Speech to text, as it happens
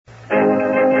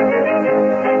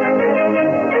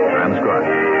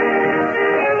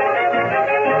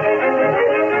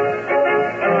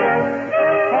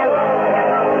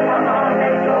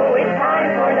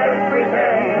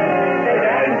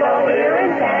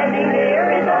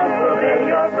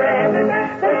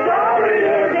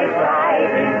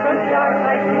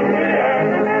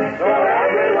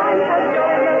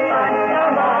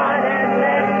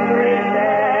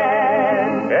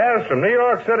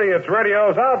York City, it's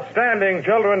radio's outstanding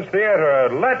children's theater,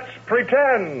 Let's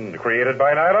Pretend, created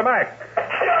by Nyla Mack. Now,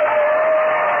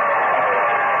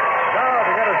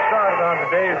 to get us started on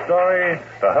today's story,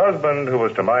 the husband who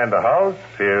was to mind the house,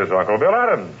 here's Uncle Bill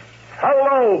Adams.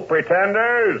 Hello,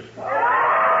 pretenders. Say,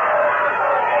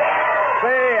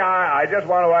 I just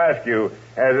want to ask you,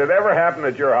 has it ever happened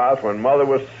at your house when Mother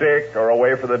was sick or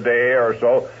away for the day or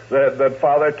so that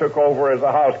Father took over as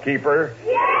a housekeeper?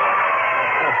 Yeah!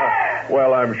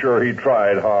 Well, I'm sure he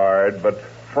tried hard, but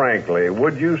frankly,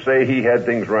 would you say he had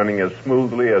things running as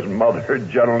smoothly as Mother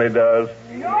generally does?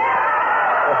 No!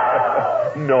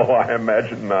 No, I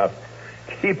imagine not.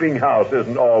 Keeping house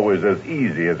isn't always as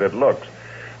easy as it looks.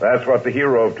 That's what the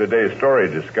hero of today's story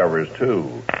discovers,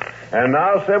 too. And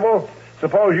now, Sybil,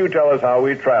 suppose you tell us how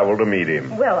we traveled to meet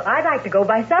him. Well, I'd like to go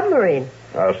by submarine.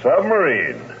 A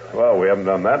submarine? Well, we haven't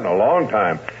done that in a long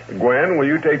time. Gwen, will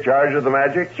you take charge of the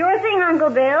magic? Sure thing, Uncle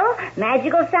Bill.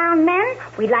 Magical sound men,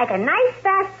 we'd like a nice,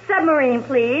 fast submarine,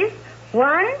 please.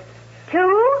 1,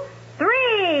 2,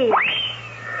 3.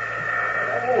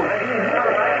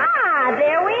 Ah,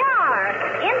 there we are.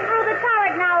 In through the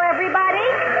turret now, everybody.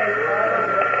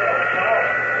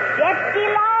 Get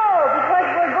below, because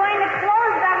we're going to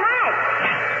close the hatch.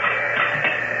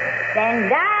 Then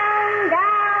down,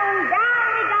 down, down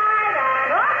we dive,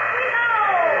 and off we go.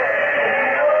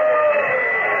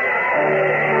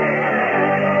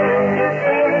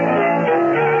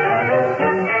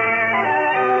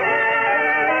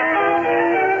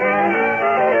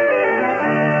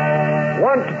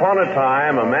 Once upon a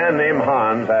time, a man named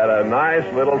Hans had a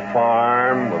nice little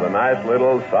farm with a nice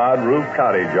little sod-roof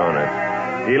cottage on it.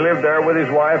 He lived there with his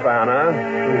wife, Anna,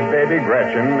 his baby,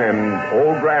 Gretchen, and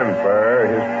old Grandpa,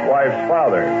 his wife's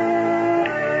father.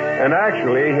 And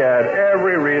actually, he had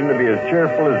every reason to be as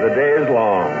cheerful as the day is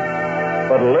long.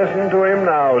 But listen to him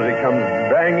now as he comes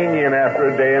banging in after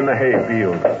a day in the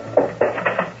hayfield.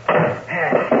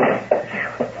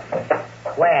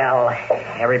 Well,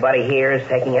 everybody here is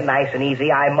taking it nice and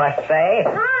easy, I must say.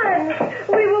 Hans,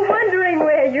 we were wondering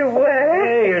where you were.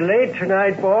 Hey, you're late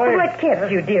tonight, boy. What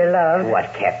kept you, dear love?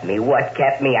 What kept me?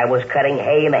 I was cutting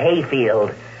hay in the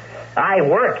hayfield. I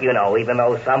work, you know, even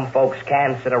though some folks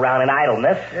can sit around in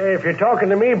idleness. Hey, if you're talking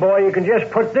to me, boy, you can just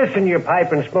put this in your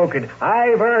pipe and smoke it.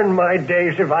 I've earned my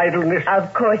days of idleness.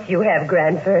 Of course you have,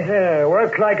 Grandpa. Yeah,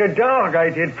 worked like a dog I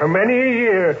did for many a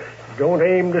year. Don't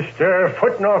aim to stir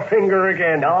foot nor finger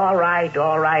again. All right.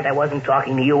 I wasn't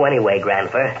talking to you anyway,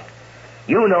 Grandpa.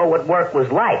 You know what work was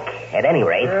like, at any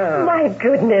rate. Yeah. My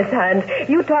goodness, Hans,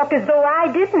 you talk as though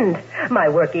I didn't. My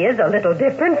work is a little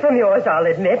different from yours, I'll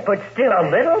admit, but still... A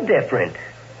little different.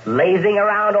 Lazing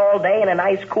around all day in a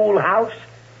nice cool house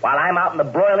while I'm out in the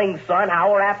broiling sun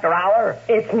hour after hour.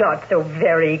 It's not so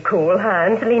very cool,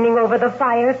 Hans, leaning over the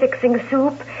fire fixing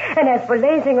soup. And as for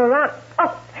lazing around...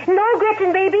 Oh, no,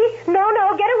 Gretchen, baby.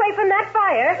 No, get away from that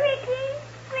fire.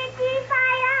 Squeaky,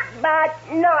 fire. But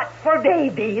not for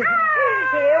babies. Oh.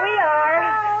 Here we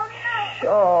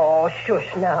are. Oh,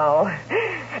 shush now.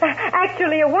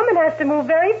 Actually, a woman has to move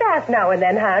very fast now and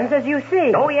then, Hans, as you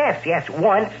see. Oh, yes.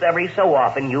 Once every so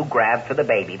often you grab for the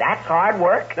baby. That's hard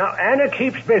work. Now, Anna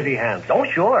keeps busy, Hans. Oh,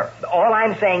 sure. All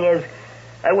I'm saying is,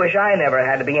 I wish I never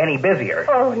had to be any busier.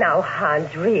 Oh, now,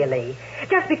 Hans, really.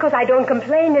 Just because I don't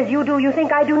complain as you do, you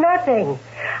think I do nothing.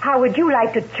 How would you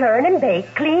like to churn and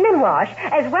bake, clean and wash,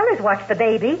 as well as watch the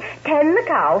baby, tend the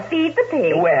cow, feed the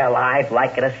pig? Well, I'd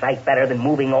like it a sight better than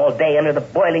moving all day under the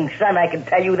boiling sun, I can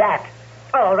tell you that.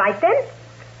 All right, then.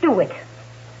 Do it.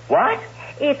 What?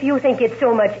 If you think it's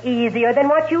so much easier than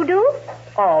what you do,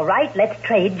 all right, let's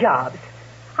trade jobs.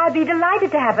 I'd be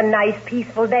delighted to have a nice,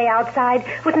 peaceful day outside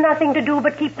with nothing to do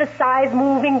but keep the scythe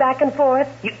moving back and forth.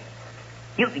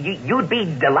 You'd be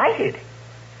delighted.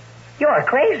 You're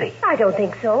crazy. I don't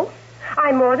think so.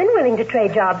 I'm more than willing to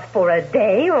trade jobs for a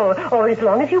day or as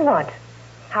long as you want.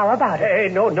 How about it? Hey,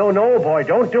 no, boy.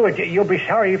 Don't do it. You'll be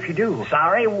sorry if you do.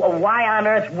 Sorry? Why on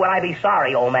earth would I be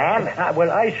sorry, old man?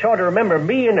 Well, I sort of remember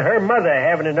me and her mother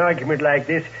having an argument like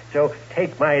this, so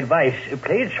take my advice.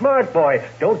 Play it smart, boy.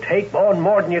 Don't take on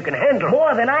more than you can handle.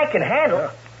 More than I can handle?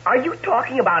 Are you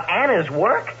talking about Anna's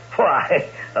work? Why,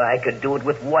 I could do it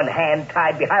with one hand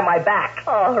tied behind my back.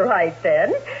 All right,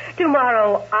 then.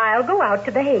 Tomorrow I'll go out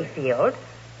to the hayfield.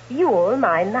 You'll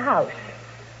mind the house.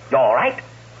 All right,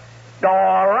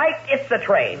 it's the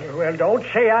trade. Well, don't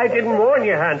say I didn't warn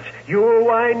you, Hans. You'll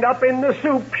wind up in the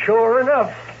soup, sure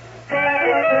enough.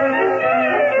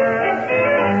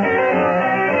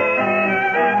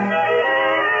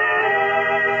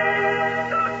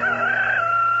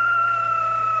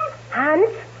 Hans?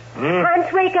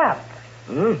 Hans, wake up.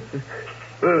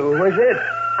 What's it?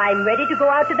 I'm ready to go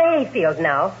out to the hayfield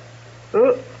now.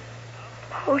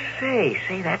 Oh,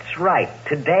 say, that's right.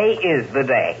 Today is the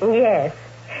day. Yes.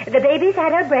 The baby's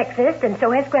had her breakfast, and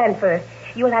so has Grandfer.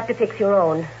 You'll have to fix your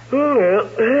own. Well,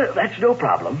 that's no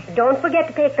problem. Don't forget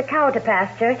to take the cow to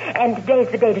pasture, and today's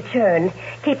the day to churn.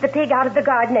 Keep the pig out of the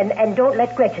garden, and don't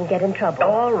let Gretchen get in trouble.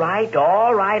 All right.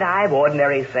 I've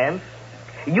ordinary sense.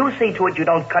 You see to it you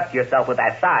don't cut yourself with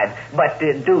that scythe, but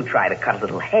do try to cut a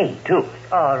little hay, too.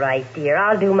 All right, dear.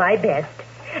 I'll do my best.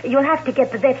 You'll have to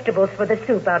get the vegetables for the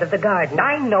soup out of the garden.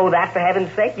 I know that, for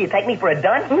heaven's sake. Do you take me for a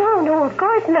dunce? No, of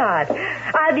course not.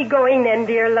 I'll be going then,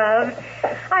 dear love.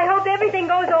 I hope everything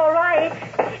goes all right.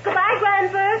 Goodbye,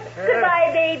 Grandpa.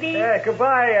 Goodbye, baby.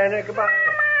 Goodbye, Anna. Goodbye.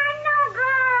 Mama, no go.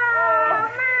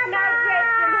 Mama. Now,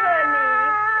 Gretchen, honey.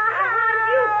 I want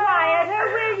you quieter,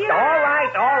 will you?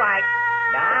 All right.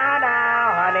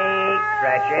 Now, honey.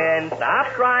 Gretchen, stop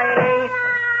crying.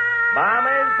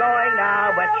 Mama's going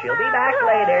now, but she'll be back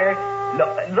later.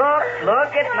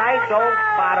 Look at nice old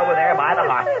Spot over there by the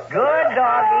hearth. Good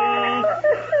doggy.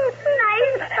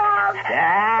 Nice dog.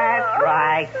 That's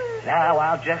right. Now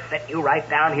I'll just set you right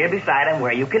down here beside him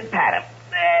where you can pat him.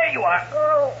 There you are.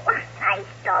 Oh, nice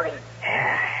doggy.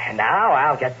 And now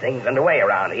I'll get things underway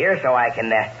around here so I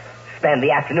can spend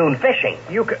the afternoon fishing.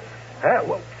 You can...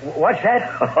 What's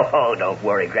that? Oh, don't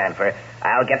worry, Grandfer.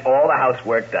 I'll get all the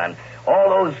housework done. All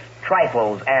those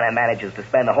trifles Anna manages to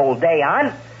spend the whole day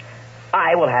on,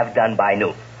 I will have done by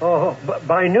noon. Oh,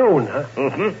 by noon, huh?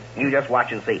 Mm-hmm. You just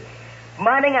watch and see.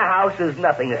 Minding a house is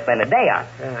nothing to spend a day on.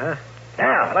 Uh-huh.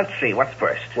 Now, let's see. What's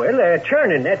first? Well,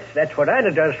 churning. That's what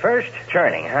Anna does first.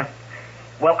 Churning, huh?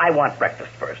 Well, I want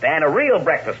breakfast first, and a real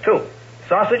breakfast, too.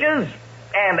 Sausages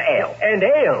and ale. And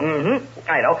ale?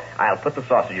 Mm-hmm. I know. I'll put the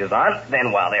sausages on,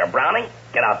 then while they're browning,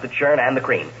 get out the churn and the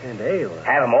cream. And ale.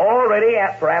 Have them all ready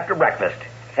for after breakfast.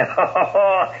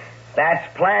 That's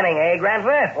planning, eh,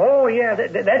 Grandpa? Oh, yeah,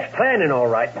 that's planning, all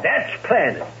right. That's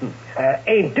planning.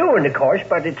 Ain't doing, of course,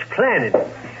 but it's planning.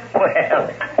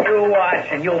 Well, you watch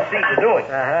and you'll see the doing.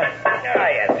 Uh-huh. Ah,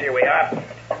 yes, here we are.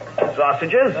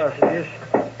 Sausages.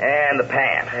 And the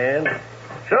pan. And?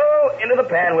 So, into the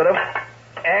pan with them.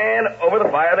 And over the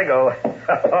fire they go.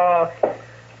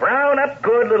 Brown up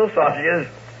good little sausages.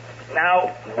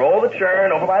 Now, roll the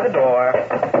churn over by the door.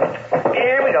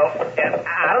 Here we go. And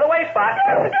out of the way, Spot.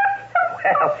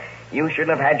 Well, you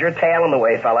shouldn't have had your tail in the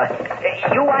way, fella.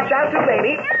 You watch out, too,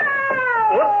 baby.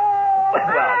 Whoop.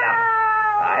 Well, now,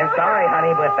 I'm sorry,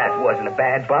 honey, but that wasn't a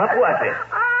bad bump, was it?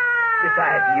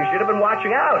 Besides, you should have been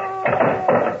watching out.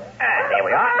 There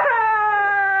we are.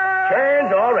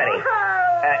 Churn's all ready.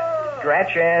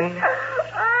 Gretchen.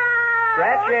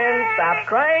 Gretchen, stop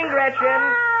crying,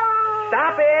 Gretchen.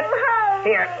 Stop it.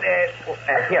 Here,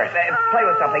 play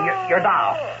with something. Your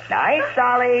doll. Nice,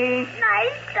 Dolly.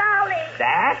 Nice dolly.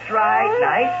 That's right,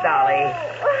 nice, Dolly.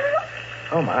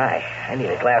 Oh, my. I need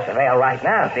a glass of ale right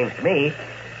now, seems to me.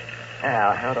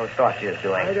 Now, how are those sausages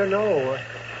doing? I don't know.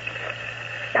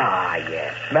 Ah,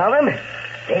 yes. Smell them?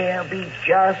 They'll be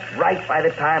just right by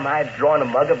the time I've drawn a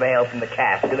mug of ale from the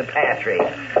cask in the pantry.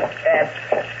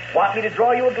 Want me to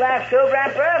draw you a glass, too,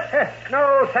 Grandpa?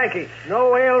 No, thank you.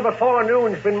 No ale before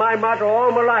noon's been my motto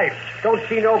all my life. Don't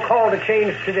see no call to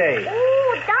change today.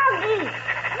 Ooh, doggy.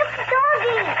 Look,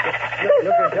 doggy. Look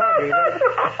at doggy.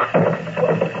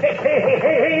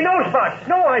 Hey, no, Spot.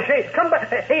 No, I say. Come back.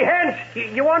 Hey, Hans,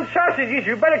 you want sausages?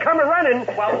 You better come a-running.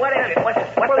 Well, what is it? What's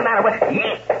the matter with...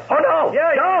 Oh, no.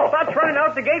 Yeah, no. Spot's running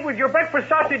out the gate with your breakfast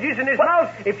sausages in his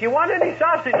mouth. If you want any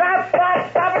sausage...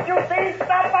 Stop it, you thief.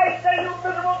 Stop, I say, you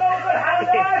miserable no-good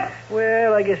hound.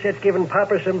 Well, I guess that's giving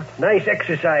Papa some nice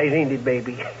exercise, ain't it,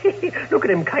 baby? Look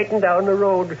at him kiting down the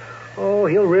road. Oh,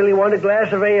 he'll really want a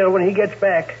glass of ale when he gets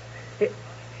back.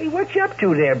 Hey, what you up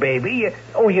to there, baby?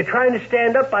 You're trying to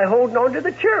stand up by holding on to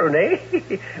the churn, eh?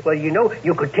 Well, you know,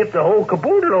 you could tip the whole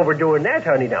caboodle over doing that,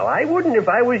 honey. Now, I wouldn't if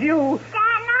I was you.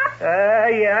 Stand up.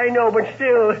 Yeah, I know, but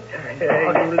still.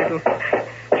 You little...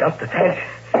 Jump the fence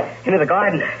into the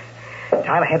garden.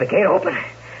 Time I had the gate open.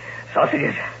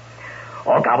 Sausages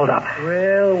all gobbled up.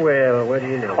 Well, what do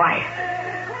you know?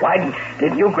 Why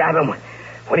didn't you grab him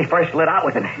when he first lit out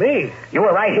with him? Me? You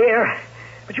were right here,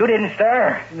 but you didn't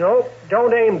stir. Nope,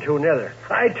 don't aim to, neither.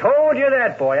 I told you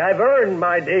that, boy. I've earned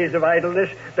my days of idleness.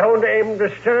 Don't aim to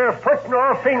stir foot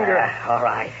nor finger. All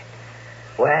right.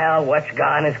 Well, what's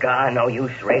gone is gone. No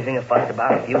use raising a fuss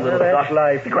about a few little that's sauce.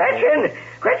 life. Gretchen,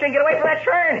 get away from that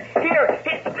churn. Here.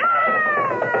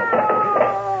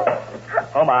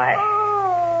 Oh, my.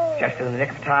 Just in the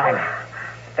nick of time.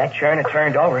 If that churn had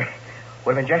turned over,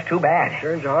 would have been just too bad.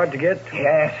 Churns are hard to get.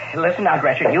 Yes. Listen now,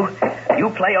 Gretchen. You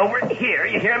play over here.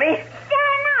 You hear me?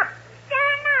 Stand up.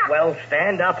 Well,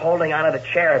 stand up holding onto the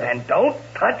chair, then. Don't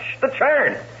touch the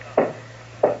churn.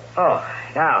 Oh,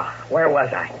 now, where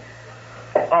was I?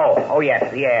 Oh,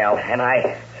 yes, the ale. And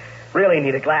I really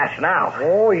need a glass now.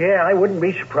 Oh, yeah, I wouldn't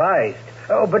be surprised.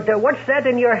 Oh, but what's that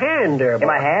in your hand there, boy? In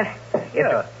my hand?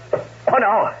 Yeah. Oh,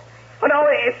 no,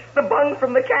 it's the bung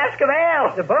from the cask of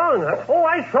ale. The bung? Huh? Oh,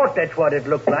 I thought that's what it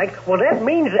looked like. Well, that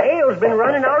means the ale's been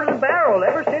running out of the barrel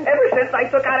ever since I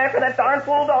took out after that darn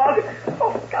fool dog.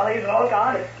 Oh, golly, it's all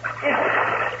gone.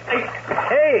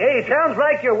 Hey, sounds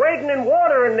like you're wading in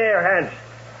water in there, Hans.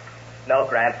 No,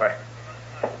 Grandpa.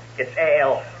 It's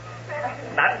ale.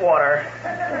 Not water.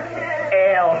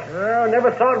 Ale. Well,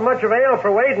 never thought much of ale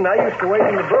for wading. I used to wade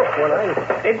in the brook when I was...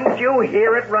 Didn't you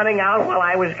hear it running out while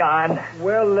I was gone?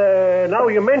 Well, now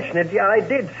you mention it, yeah, I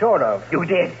did, sort of. You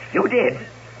did.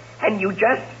 And you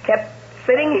just kept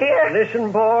sitting here?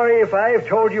 Listen, boy, if I've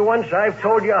told you once, I've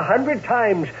told you 100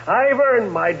 times. I've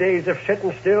earned my days of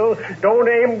sitting still. Don't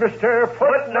aim to stir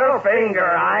foot nor finger.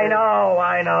 I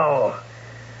know.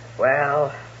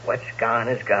 Well, what's gone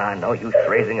is gone. No use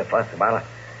raising a fuss about a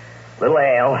little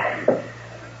ale.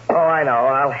 Oh, I know.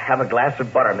 I'll have a glass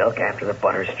of buttermilk after the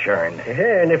butter's churned.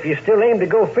 Yeah, and if you still aim to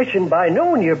go fishing by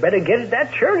noon, you better get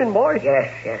that churning, boy.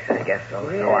 Yes, I guess so.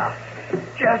 Yeah. So I'll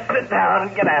just sit down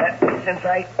and get at it, since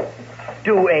I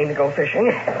do aim to go fishing.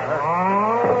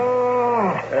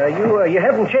 You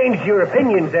haven't changed your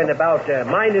opinions then about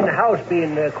minding the house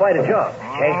being quite a job.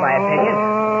 Changed my opinion?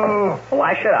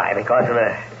 Why should I? Because of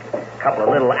a couple of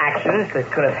little accidents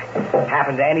that could have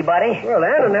happened to anybody? Well,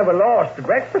 Anna never lost the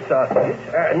breakfast sausages.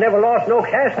 Never lost no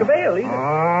cask of ale either.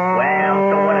 Well,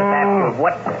 so what does that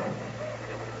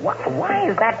prove? Why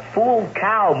is that fool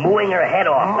cow mooing her head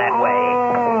off that way?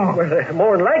 Well,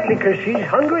 more than likely because she's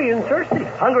hungry and thirsty.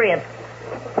 Hungry and...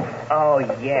 Oh,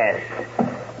 yes.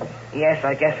 Yes,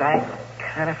 I guess I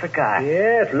kind of forgot.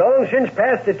 Yes, long since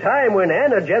past the time when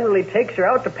Anna generally takes her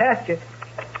out to pasture.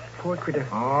 Poor critter.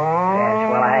 Yes,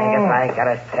 well, I guess I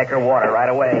gotta take her water right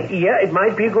away. Yeah, it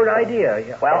might be a good idea.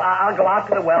 Yeah. Well, I'll go out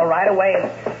to the well right away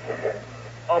and...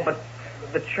 Oh, but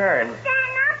the churn...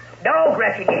 No,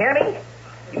 Gretchen, you hear me?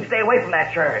 You stay away from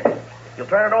that churn. You'll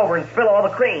turn it over and spill all the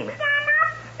cream.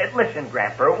 Listen,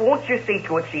 Grandpa, won't you see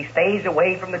to it she stays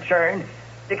away from the churn?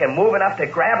 You can move enough to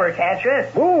grab her, can't you?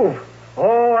 Move?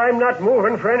 Oh, I'm not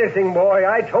moving for anything, boy.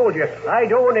 I told you. I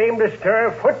don't aim to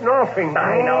stir foot nor finger.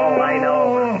 I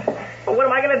know. But what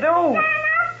am I going to do?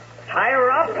 Tie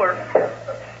her up or...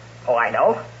 Oh, I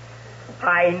know.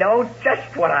 I know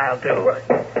just what I'll do.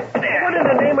 There. What in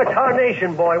the name of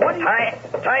tarnation, boy? What are you...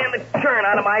 Tying the churn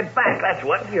onto my back, that's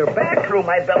what. Your back? Through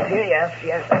my belt here,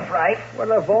 yes, that's right.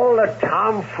 Well, of all the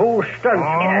tomfool stunts...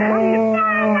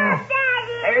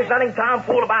 There's nothing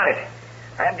tomfool about it.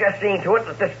 I'm just seeing to it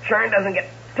that this churn doesn't get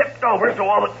tipped over so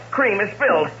all the cream is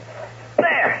spilled.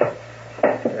 There.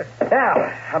 Now,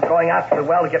 I'm going out to the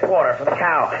well to get water for the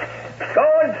cow.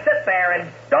 Go and sit there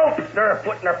and don't stir a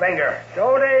foot nor finger.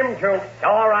 Don't aim to.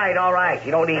 All right.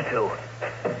 You don't need to. A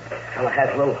fellow has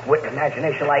a little wit and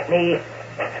imagination like me.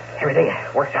 Everything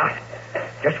works out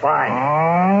just fine.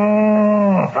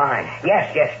 Fine.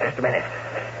 Yes, just a minute.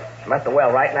 I'm at the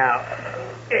well right now.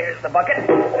 Here's the bucket.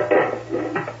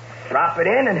 Drop it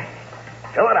in and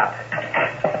fill it up.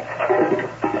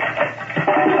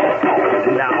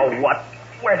 Now what?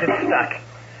 Where's it stuck?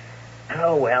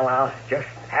 Oh, well, I'll just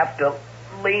have to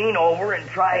lean over and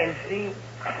try and see.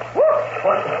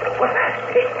 What's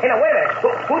that? Hey, now, wait a minute.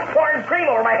 Who's pouring cream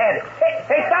over my head?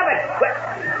 Hey, stop it.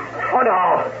 Oh,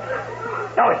 no.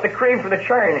 No, it's the cream from the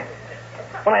churn.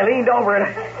 When I leaned over,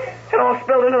 it all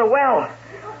spilled into the well.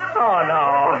 Oh,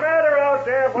 no. What's the matter out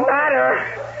there, boy? Matter?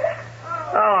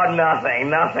 Oh,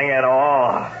 nothing at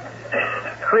all.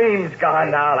 Cream's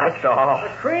gone now, that's all.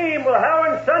 Cream? Well, how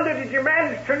in thunder did you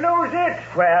manage to lose it?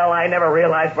 Well, I never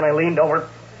realized when I leaned over.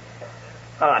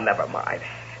 Oh, never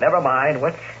mind.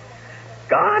 What's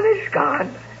gone is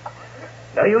gone.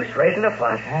 No use raising a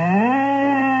fuss.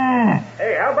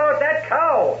 Hey, how about that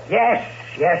cow?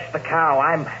 Yes, the cow.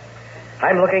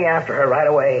 I'm looking after her right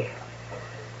away.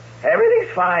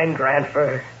 Everything's fine,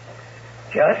 Grandfer.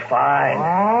 Just fine.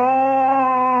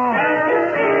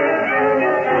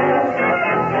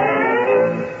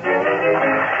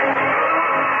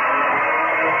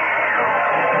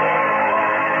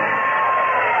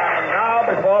 Now,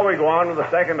 before we go on to the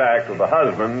second act of The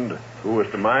Husband Who Was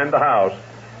to Mind the House,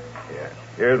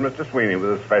 here's Mr. Sweeney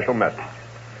with a special message.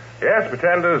 Yes,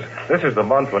 pretenders, this is the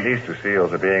month when Easter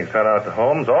seals are being sent out to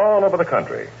homes all over the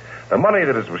country. The money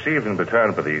that is received in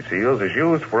return for these seals is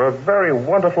used for a very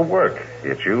wonderful work.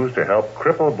 It's used to help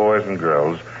crippled boys and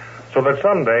girls so that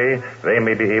someday they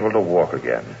may be able to walk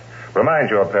again. Remind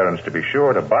your parents to be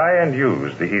sure to buy and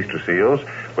use the Easter seals,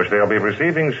 which they'll be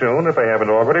receiving soon if they haven't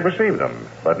already received them.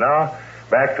 But now,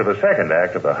 back to the second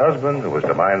act of The Husband Who Was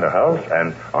to Mind the House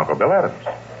and Uncle Bill Adams.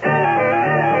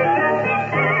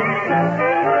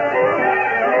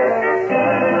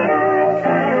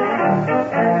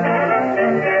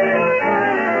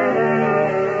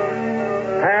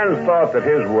 Hans thought that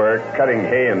his work, cutting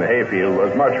hay in the hayfield,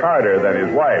 was much harder than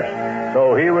his wife's,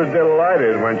 so he was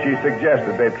delighted when she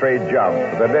suggested they trade jobs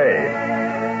for the day.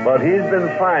 But he's been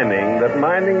finding that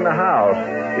minding the house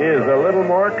is a little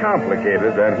more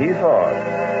complicated than he thought.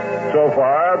 So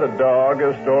far, the dog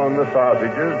has stolen the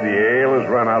sausages, the ale has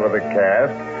run out of the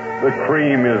cask, the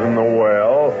cream is in the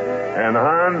well, and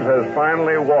Hans has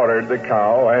finally watered the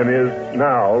cow and is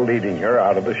now leading her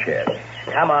out of the shed.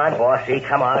 Come on, Bossy,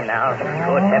 come on now.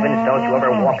 Good heavens, don't you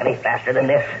ever walk any faster than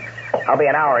this. I'll be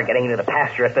an hour getting into the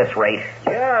pasture at this rate.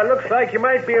 Yeah, looks like you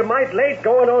might be a mite late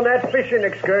going on that fishing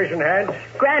excursion, Hans.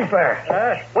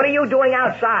 Grandpa, what are you doing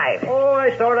outside? Oh, I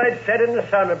thought I'd sit in the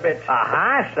sun a bit.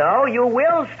 Uh-huh, so you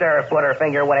will stir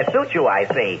Butterfinger when it suits you, I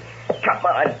see. Come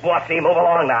on, Bossy, move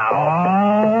along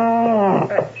now.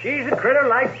 She's a critter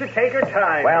likes to take her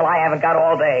time. Well, I haven't got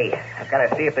all day. I've got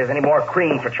to see if there's any more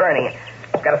cream for churning.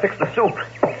 I've got to fix the soup.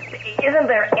 Isn't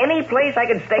there any place I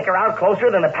can stake her out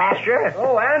closer than the pasture?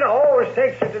 Oh, Anna always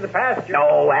takes her to the pasture.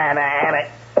 No, Anna.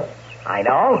 I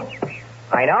know.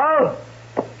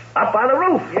 Up on the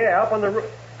roof. Yeah, up on the roof.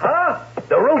 Huh?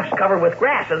 The roof's covered with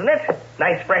grass, isn't it?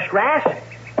 Nice fresh grass.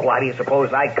 Why do you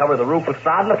suppose I covered the roof with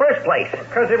sod in the first place?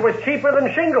 Because it was cheaper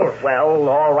than shingles. Well,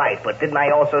 all right, but didn't I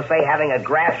also say having a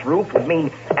grass roof would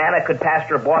mean Anna could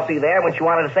pasture Bossy there when she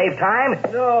wanted to save time?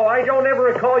 No, I don't ever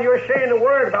recall you saying a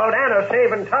word about Anna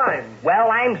saving time.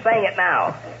 Well, I'm saying it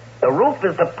now. The roof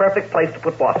is the perfect place to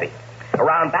put Bossy.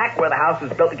 Around back where the house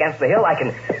is built against the hill, I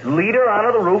can lead her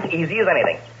onto the roof easy as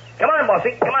anything. Come on,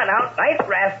 Bossy. Come on now. Nice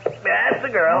grass. That's the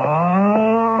girl.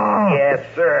 Oh. Yes,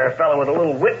 sir. A fellow with a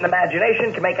little wit and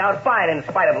imagination can make out fine in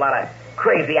spite of a lot of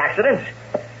crazy accidents.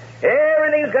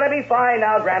 Everything's going to be fine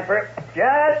now, Grandpa.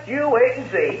 Just you wait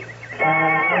and see.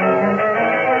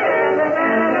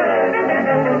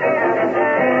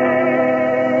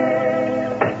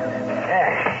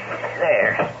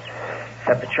 There.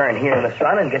 Set the churn here in the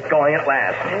sun and get going at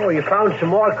last. Oh, you found some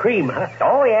more cream, huh?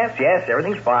 Oh, yes.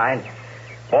 Everything's fine.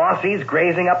 Bossy's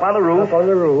grazing up on the roof. Up on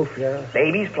the roof, yeah.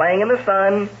 Baby's playing in the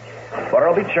sun.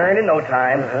 Butter'll be churned in no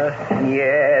time. Uh-huh.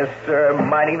 Yes, sir.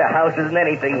 Minding the house isn't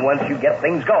anything once you get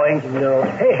things going. No.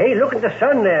 Hey, look at the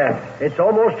sun there. It's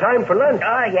almost time for lunch.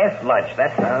 Ah, yes, lunch.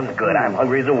 That sounds good. I'm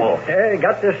hungry as a wolf. Hey,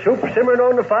 got the soup simmering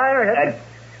on the fire?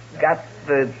 Got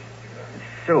the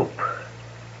soup.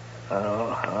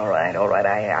 Oh, all right.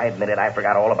 I admit it. I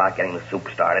forgot all about getting the soup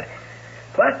started.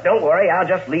 But don't worry. I'll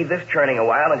just leave this churning a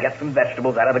while and get some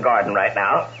vegetables out of the garden right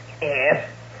now. Yes.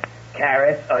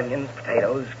 Carrots, onions,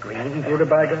 potatoes, greens.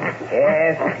 Rutabaga?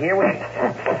 Yes, here we...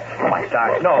 Oh, my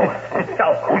stars, no.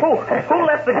 Who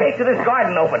left the gate to this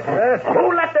garden open?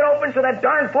 Who left it open so that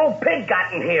darn fool pig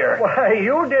got in here? Why,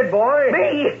 you did, boy.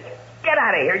 Me? Get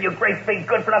out of here, you great big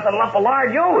good-for-nothing lump of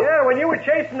lard, you. Yeah, when you were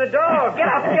chasing the dog. Get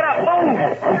up, move.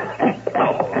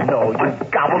 Oh, no, you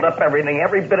gobbled up everything,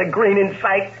 every bit of green in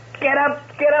sight. Get up,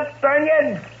 darn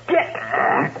you. Get.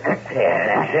 Yeah,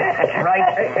 that's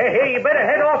right. Hey, you better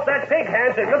head off that pig,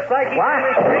 Hans. It looks like he's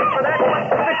coming straight for that one.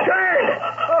 The turn.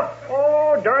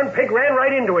 Oh, darn pig ran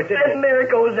right into it, didn't And there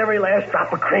goes every last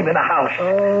drop of cream in the house.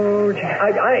 Oh,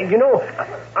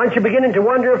 aren't you beginning to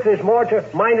wonder if there's more to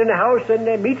minding the house than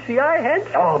meets the eye, Hans?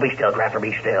 Oh, be still, Grandpa,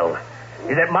 be still.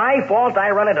 Is it my fault I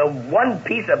run into one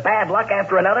piece of bad luck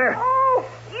after another? Oh,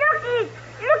 looky,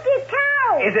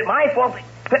 cow. Is it my fault?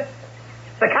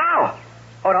 The cow.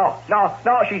 Oh,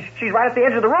 no, she's right at the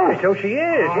edge of the roof. So she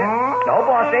is, yeah. No,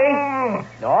 Bossy.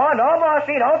 No,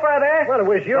 Bossy, no further. Well, it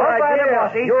was your idea, further,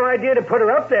 Bossy. Your idea to put her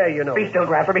up there, you know. Be still,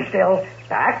 Grandpa, be still.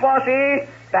 Back, Bossy.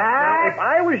 Back. Now, if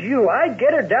I was you, I'd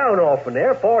get her down off in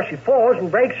there before she falls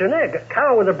and breaks her neck. A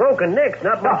cow with a broken neck's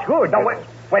not much good. No,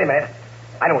 wait a minute.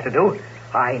 I know what to do.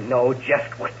 I know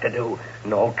just what to do.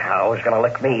 No cow is going to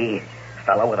lick me. A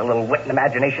fellow with a little wit and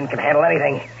imagination can handle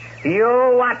anything.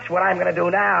 You watch what I'm going to do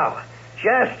now.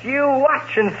 Just you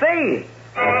watch and see.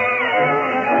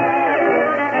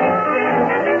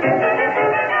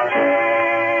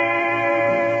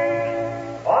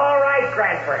 All right,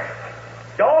 Grandpa.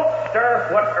 Don't stir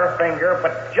foot or finger,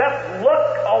 but just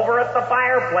look over at the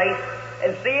fireplace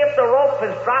and see if the rope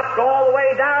has dropped all the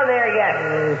way down there yet.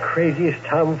 Oh, craziest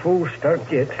tomfool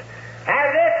start yet.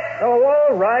 Has it? Oh,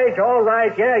 all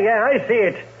right. Yeah, I see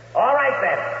it. All right,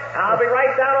 then. I'll be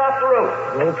right down off the roof.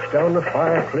 Ropes down the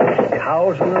fireplace, the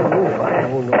house on the roof. I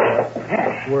don't know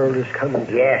what world is coming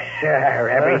to. Yes, sir.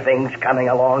 Everything's coming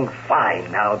along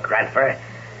fine now, Grandfer.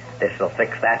 This'll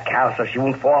fix that cow so she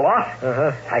won't fall off.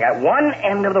 Uh-huh. I got one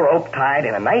end of the rope tied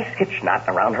in a nice hitch knot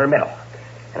around her middle.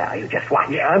 Now, you just watch.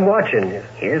 Yeah, I'm watching.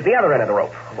 Here's the other end of the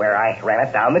rope, where I ran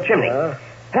it down the chimney.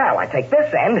 Now, I take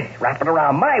this end, wrap it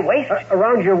around my waist.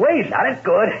 Around your waist? Not as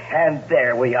good, and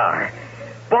there we are.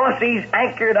 Bossy's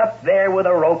anchored up there with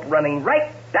a rope running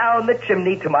right down the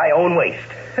chimney to my own waist.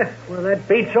 Well, that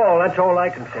beats all. That's all I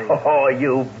can say. Oh,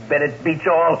 you bet it beats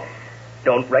all.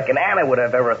 Don't reckon Anna would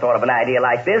have ever thought of an idea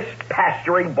like this,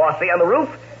 pasturing Bossy on the roof.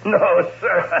 No,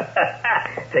 sir.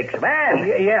 Takes a man.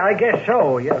 Yeah, I guess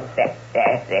so, yeah.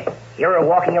 There. Hear her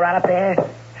walking around up there?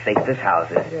 Safe as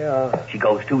houses. Yeah. She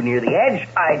goes too near the edge,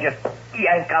 I just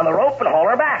yank on the rope and haul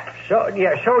her back. So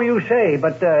you say,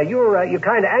 but you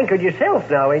kind of anchored yourself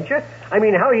now, ain't you? I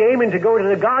mean, how are you aiming to go to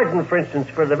the garden, for instance,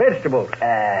 for the vegetables?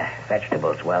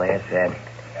 Vegetables, well, there's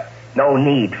no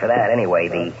need for that anyway.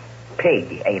 The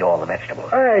pig ate all the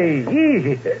vegetables.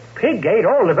 Pig ate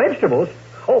all the vegetables?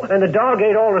 Oh, and the dog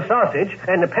ate all the sausage,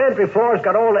 and the pantry floor's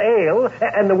got all the ale,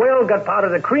 and the well got part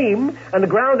of the cream, and the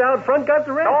ground out front got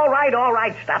the rest. All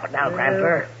right. Stop it now,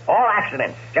 Grandfer. All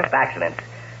accidents. Just accidents.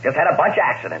 Just had a bunch of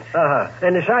accidents.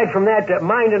 And aside from that,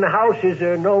 minding the house is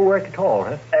no work at all,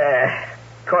 huh?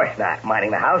 Of course not.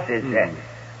 Minding the house is,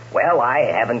 well, I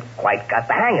haven't quite got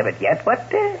the hang of it yet,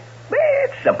 but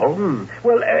it's simple.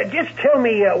 Well, just tell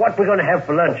me what we're going to have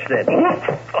for lunch, then.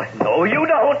 No, you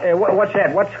don't. What's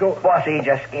that? Bossy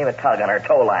just gave a tug on her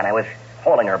tow line. I was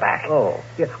hauling her back. Oh,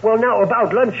 yeah. Well, now,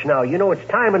 about lunch now. You know, it's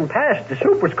time and past. The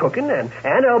soup was cooking, and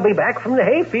I'll be back from the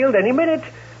hayfield any minute.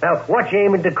 Now, what you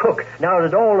aiming to cook now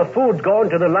that all the food's gone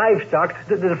to the livestock,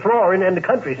 the flooring, and the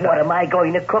countryside? What am I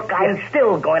going to cook? I'm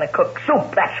still going to cook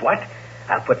soup, that's what.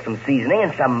 I'll put some seasoning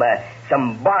and some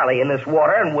barley in this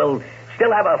water, and we'll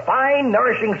still have a fine,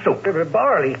 nourishing soup.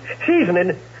 Barley,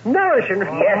 seasoning, nourishing.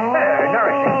 Yes, sir,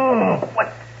 nourishing.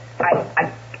 What?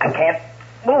 I can't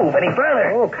move any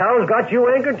further. Oh, cow's got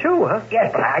you anchored too, huh?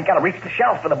 Yes, but I got to reach the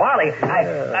shelf for the barley.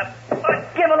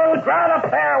 Give a little ground up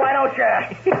there, why don't you?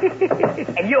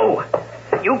 And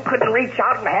you couldn't reach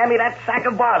out and hand me that sack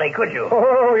of barley, could you?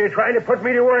 Oh, you're trying to put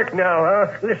me to work now,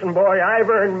 huh? Listen, boy, I've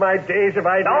earned my days if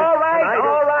I did. All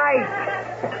right.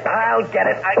 I'll get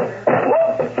it.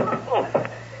 Whoa.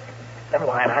 Never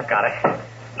mind, I've got it.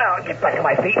 Now I'll get back on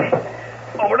my feet.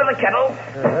 Over to the kettle.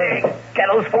 The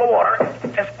kettle's full of water.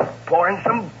 Just pour in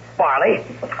some barley.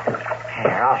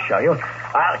 Here, I'll show you.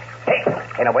 Hey,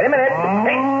 now wait a minute.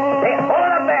 Hey, hold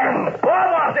it up there. Hold,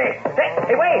 Bossy.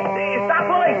 Hey, wait. Stop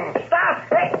pulling. Stop.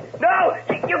 Hey, no,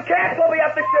 you can't pull me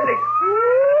up the chimney.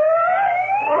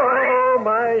 Oh,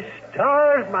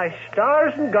 my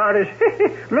stars and garters.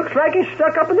 Looks like he's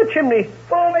stuck up in the chimney.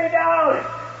 Pull me down.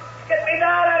 Get me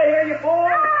down out of here, you fool.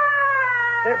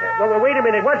 Well, wait a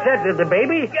minute. What's that? The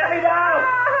baby? Get me down.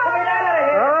 Pull me down out of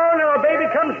here. Oh, no. Baby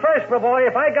comes first, my boy.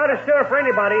 If I got to stir for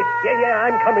anybody. Yeah,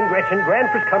 I'm coming, Gretchen.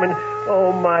 Grandpa's coming.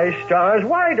 Oh, my stars.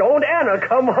 Why don't Anna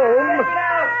come home? Get me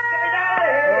down. Get me down out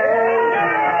of here.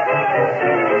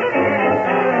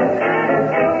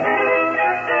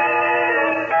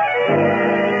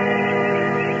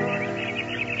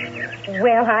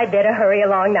 Well, I'd better hurry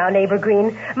along now, Neighbor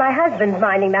Green. My husband's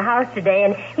minding the house today,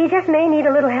 and he just may need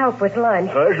a little help with lunch.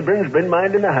 Husband's been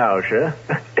minding the house, huh?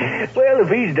 Well, if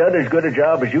he's done as good a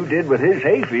job as you did with his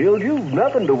hayfield, you've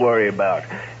nothing to worry about.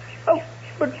 Oh,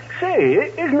 but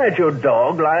say, isn't that your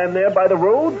dog lying there by the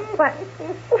road? What?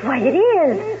 Why, it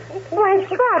is. Why,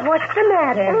 Spot, what's the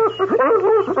matter?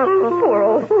 Poor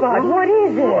old Spot, what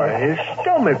is it? Why, his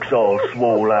stomach's all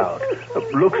swole out.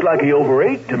 Looks like he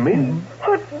overate to me.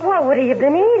 But what would he have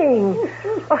been eating?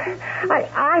 Oh,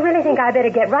 I really think I better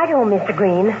get right home, Mr.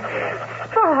 Green.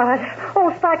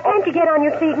 Spot, can't you get on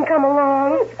your feet and come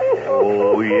along?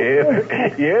 Oh,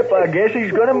 yeah. Yep, I guess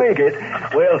he's going to make it.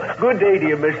 Well, good day to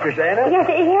you, Mistress Anna.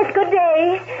 Yes, good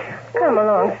day. Come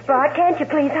along, Spot. Can't you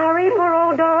please hurry, poor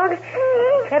old dog?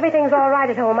 Everything's all right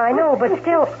at home, I know, but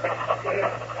still...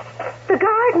 The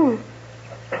garden.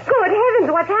 Good heavens,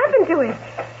 what's happened to it?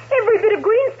 Every bit of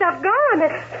green stuff gone.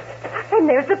 And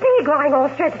there's the pig lying all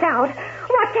stretched out.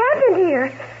 What's happened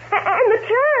here? And the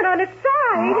churn on its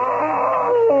side.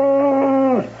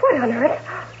 What on earth?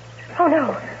 Oh,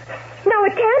 no. No,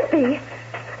 it can't be.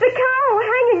 The cow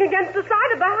hanging against the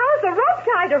side of the house, a rope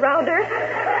tied around her.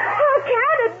 How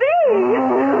can it be?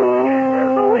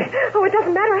 Oh, it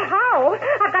doesn't matter how.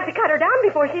 I've got to cut her down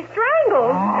before she's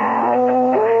strangled.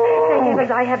 Thank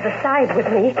heavens I have the scythe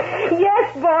with me.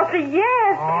 Yes, Bossy,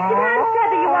 yes. Did Hans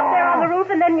tether you up there on the roof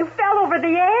and then you fell over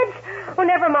the edge? Oh,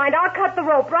 never mind. I'll cut the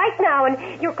rope right now, and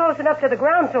you're close enough to the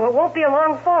ground so it won't be a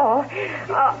long fall. Yes,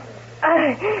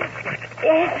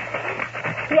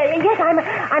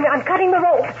 I'm cutting the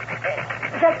rope.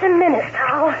 Just a minute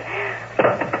now.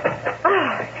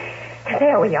 Oh,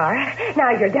 there we are.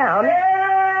 Now you're down.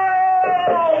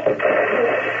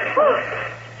 Oh,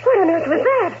 what on earth was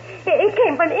that? It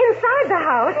came from inside the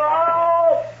house.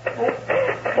 Oh,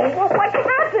 what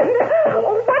happened?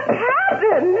 Oh, what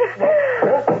happened?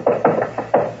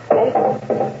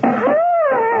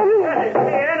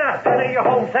 Anna, you're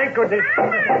home. Thank goodness.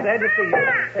 Glad to see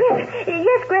you.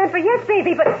 Yes, Grandpa. Yes,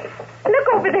 baby. But look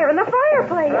over there in the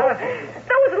fireplace.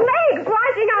 Those legs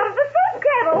rising out of the soup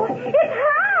kettle. It's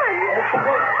Hans.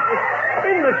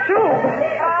 In the soup?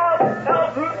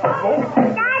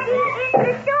 Daddy, in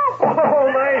the soup. Oh,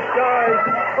 my stars.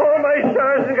 Oh, my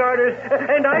stars and garters.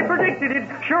 And I predicted it.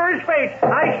 Sure as fate.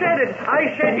 I said it.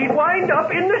 I said he'd wind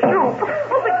up in the soup.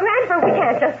 Oh, but Grandpa, we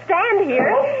can't just stand here.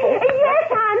 Yes,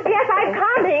 Hans. Yes, I'm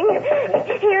coming.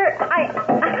 Here,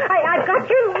 I've got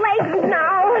your legs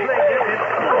now.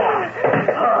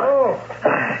 Oh.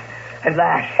 At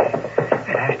last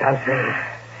I'm free.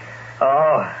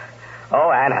 Oh,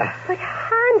 Anna. But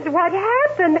Hans, what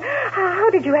happened? How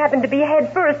did you happen to be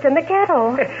head first in the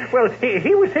kettle? Well,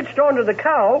 he was hitched onto the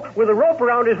cow with a rope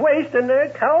around his waist, and the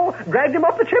cow dragged him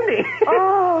up the chimney.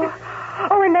 Oh,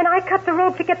 and then I cut the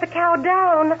rope to get the cow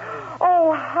down.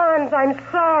 Oh, Hans, I'm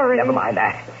sorry. Never mind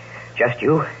that. Just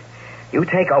you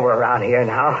take over around here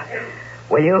now.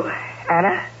 Will you,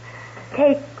 Anna?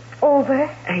 Take over?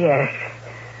 Yes.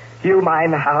 You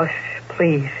mind the house,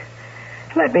 please.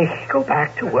 Let me go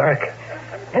back to work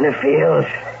in the fields.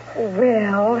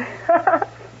 Well,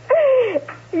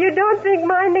 you don't think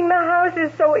minding the house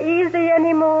is so easy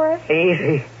anymore?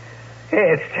 Easy?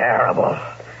 It's terrible.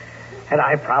 And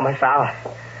I promise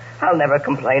I'll never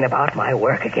complain about my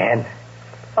work again.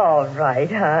 All right,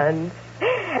 Hans.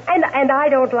 And I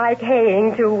don't like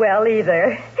haying too well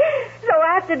either. So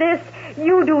after this,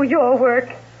 you do your work,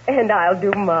 and I'll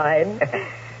do mine.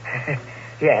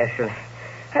 Yes, and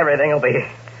everything will be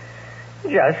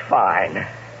just fine.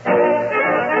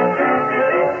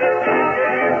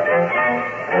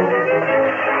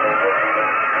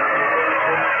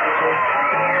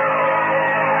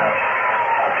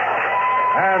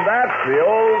 And that's the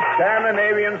old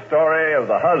Scandinavian story of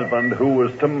the husband who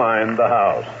was to mind the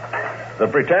house. The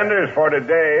pretenders for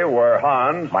today were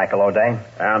Hans, Michael O'Dane,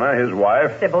 Anna, his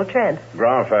wife, Sybil Trent,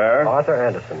 Grandfair, Arthur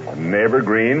Anderson, Neighbor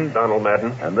Green, Donald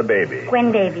Madden, and the baby.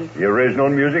 Gwen Davies. The original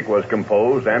music was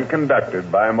composed and conducted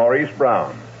by Maurice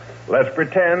Brown. Let's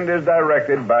Pretend is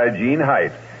directed by Gene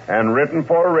Height and written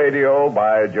for radio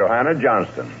by Johanna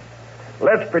Johnston.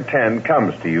 Let's Pretend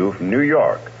comes to you from New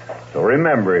York. So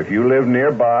remember, if you live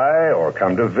nearby or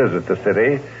come to visit the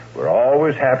city, we're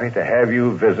always happy to have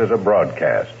you visit a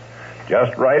broadcast.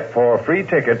 Just write for free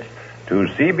tickets to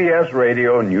CBS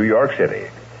Radio, New York City.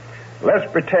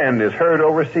 Let's Pretend is heard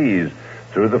overseas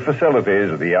through the facilities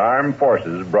of the Armed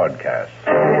Forces broadcasts.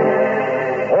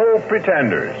 Oh,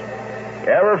 pretenders,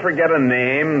 ever forget a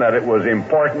name that it was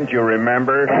important you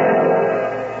remember?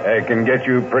 It can get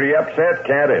you pretty upset,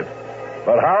 can't it?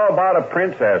 But how about a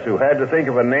princess who had to think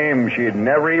of a name she'd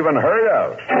never even heard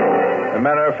of? As a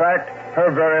matter of fact,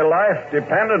 her very life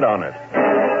depended on it.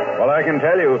 Well, I can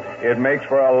tell you, it makes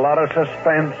for a lot of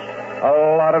suspense, a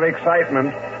lot of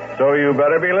excitement. So you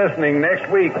better be listening next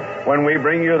week when we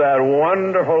bring you that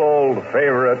wonderful old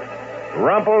favorite,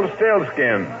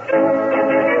 Rumpelstiltskin.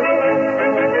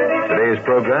 Today's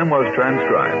program was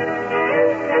transcribed.